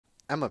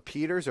Emma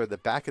Peters or the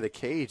back of the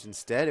cage.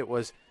 Instead, it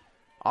was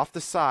off the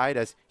side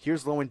as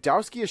here's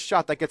Lewandowski, a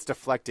shot that gets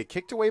deflected.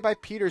 Kicked away by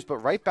Peters, but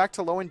right back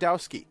to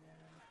Lewandowski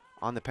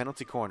on the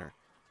penalty corner.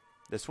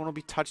 This one will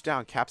be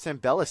touchdown.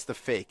 Capsambellis the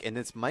fake, and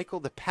it's Michael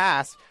the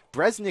pass.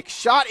 Bresnik's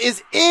shot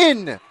is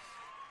in!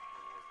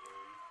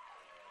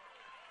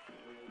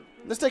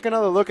 Let's take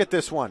another look at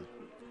this one.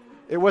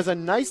 It was a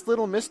nice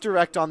little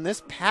misdirect on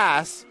this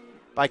pass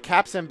by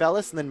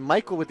Capsambellis, and then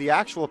Michael with the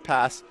actual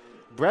pass.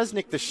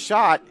 Bresnik, the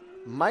shot,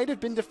 might have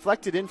been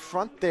deflected in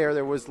front there.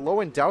 There was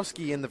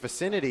Lewandowski in the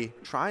vicinity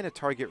trying to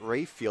target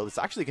Rayfield. It's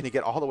actually going to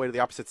get all the way to the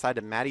opposite side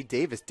to Matty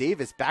Davis.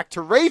 Davis back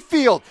to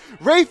Rayfield.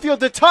 Rayfield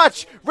the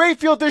touch.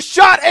 Rayfield the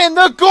shot and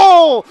the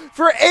goal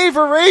for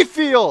Ava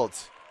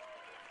Rayfield.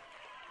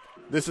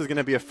 This is going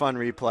to be a fun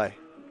replay.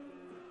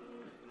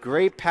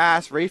 Great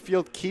pass.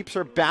 Rayfield keeps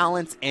her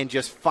balance and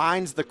just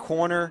finds the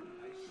corner.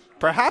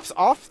 Perhaps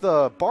off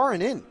the bar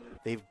and in.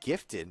 They've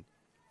gifted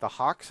the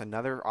Hawks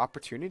another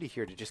opportunity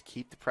here to just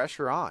keep the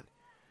pressure on.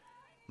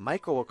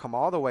 Michael will come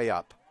all the way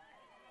up.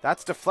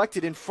 That's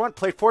deflected in front,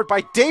 played forward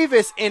by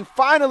Davis, and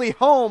finally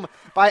home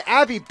by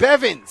Abbey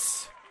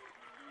Bevens.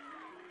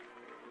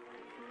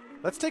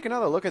 Let's take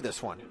another look at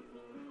this one.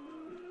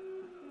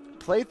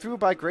 Played through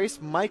by Grace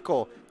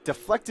Michael,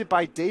 deflected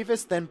by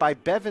Davis, then by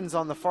Bevens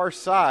on the far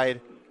side.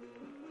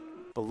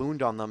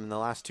 Ballooned on them in the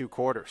last two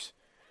quarters.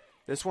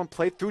 This one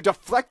played through,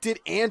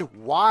 deflected, and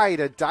wide.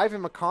 A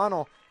diving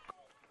McConnell.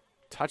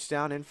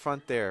 Touchdown in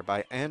front there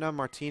by Anna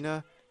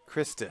Martina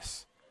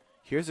Christus.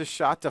 Here's a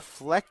shot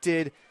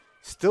deflected,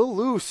 still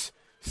loose,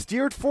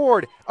 steered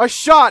forward, a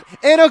shot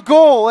and a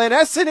goal, and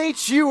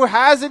SNHU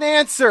has an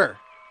answer.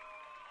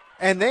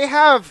 And they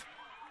have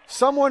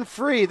someone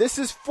free. This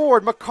is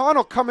Ford.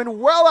 McConnell coming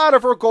well out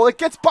of her goal. It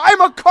gets by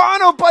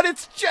McConnell, but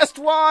it's just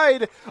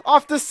wide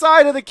off the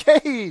side of the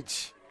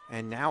cage.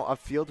 And now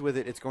upfield with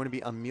it, it's going to be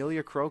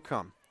Amelia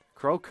Crocombe.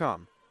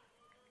 Crocombe.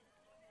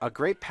 A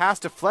great pass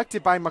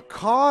deflected by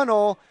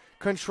McConnell.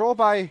 Control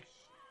by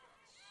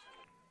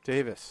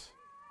Davis.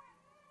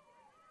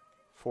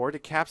 Forward to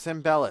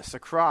Capsambellis.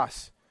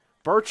 Across.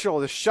 Burchell.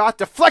 The shot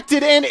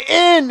deflected and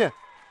in.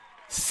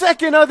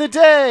 Second of the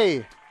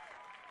day.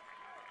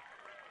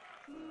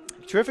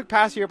 Terrific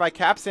pass here by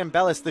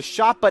Capsambellis. The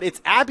shot, but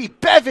it's Abbey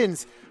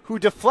Bevens who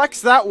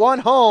deflects that one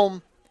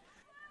home.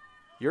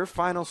 Your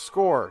final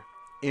score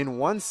in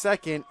 1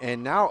 second,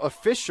 and now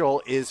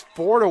official is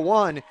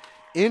 4-1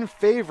 in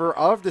favor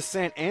of the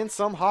Saint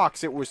Anselm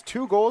Hawks. It was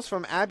 2 goals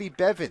from Abbey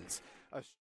Bevens.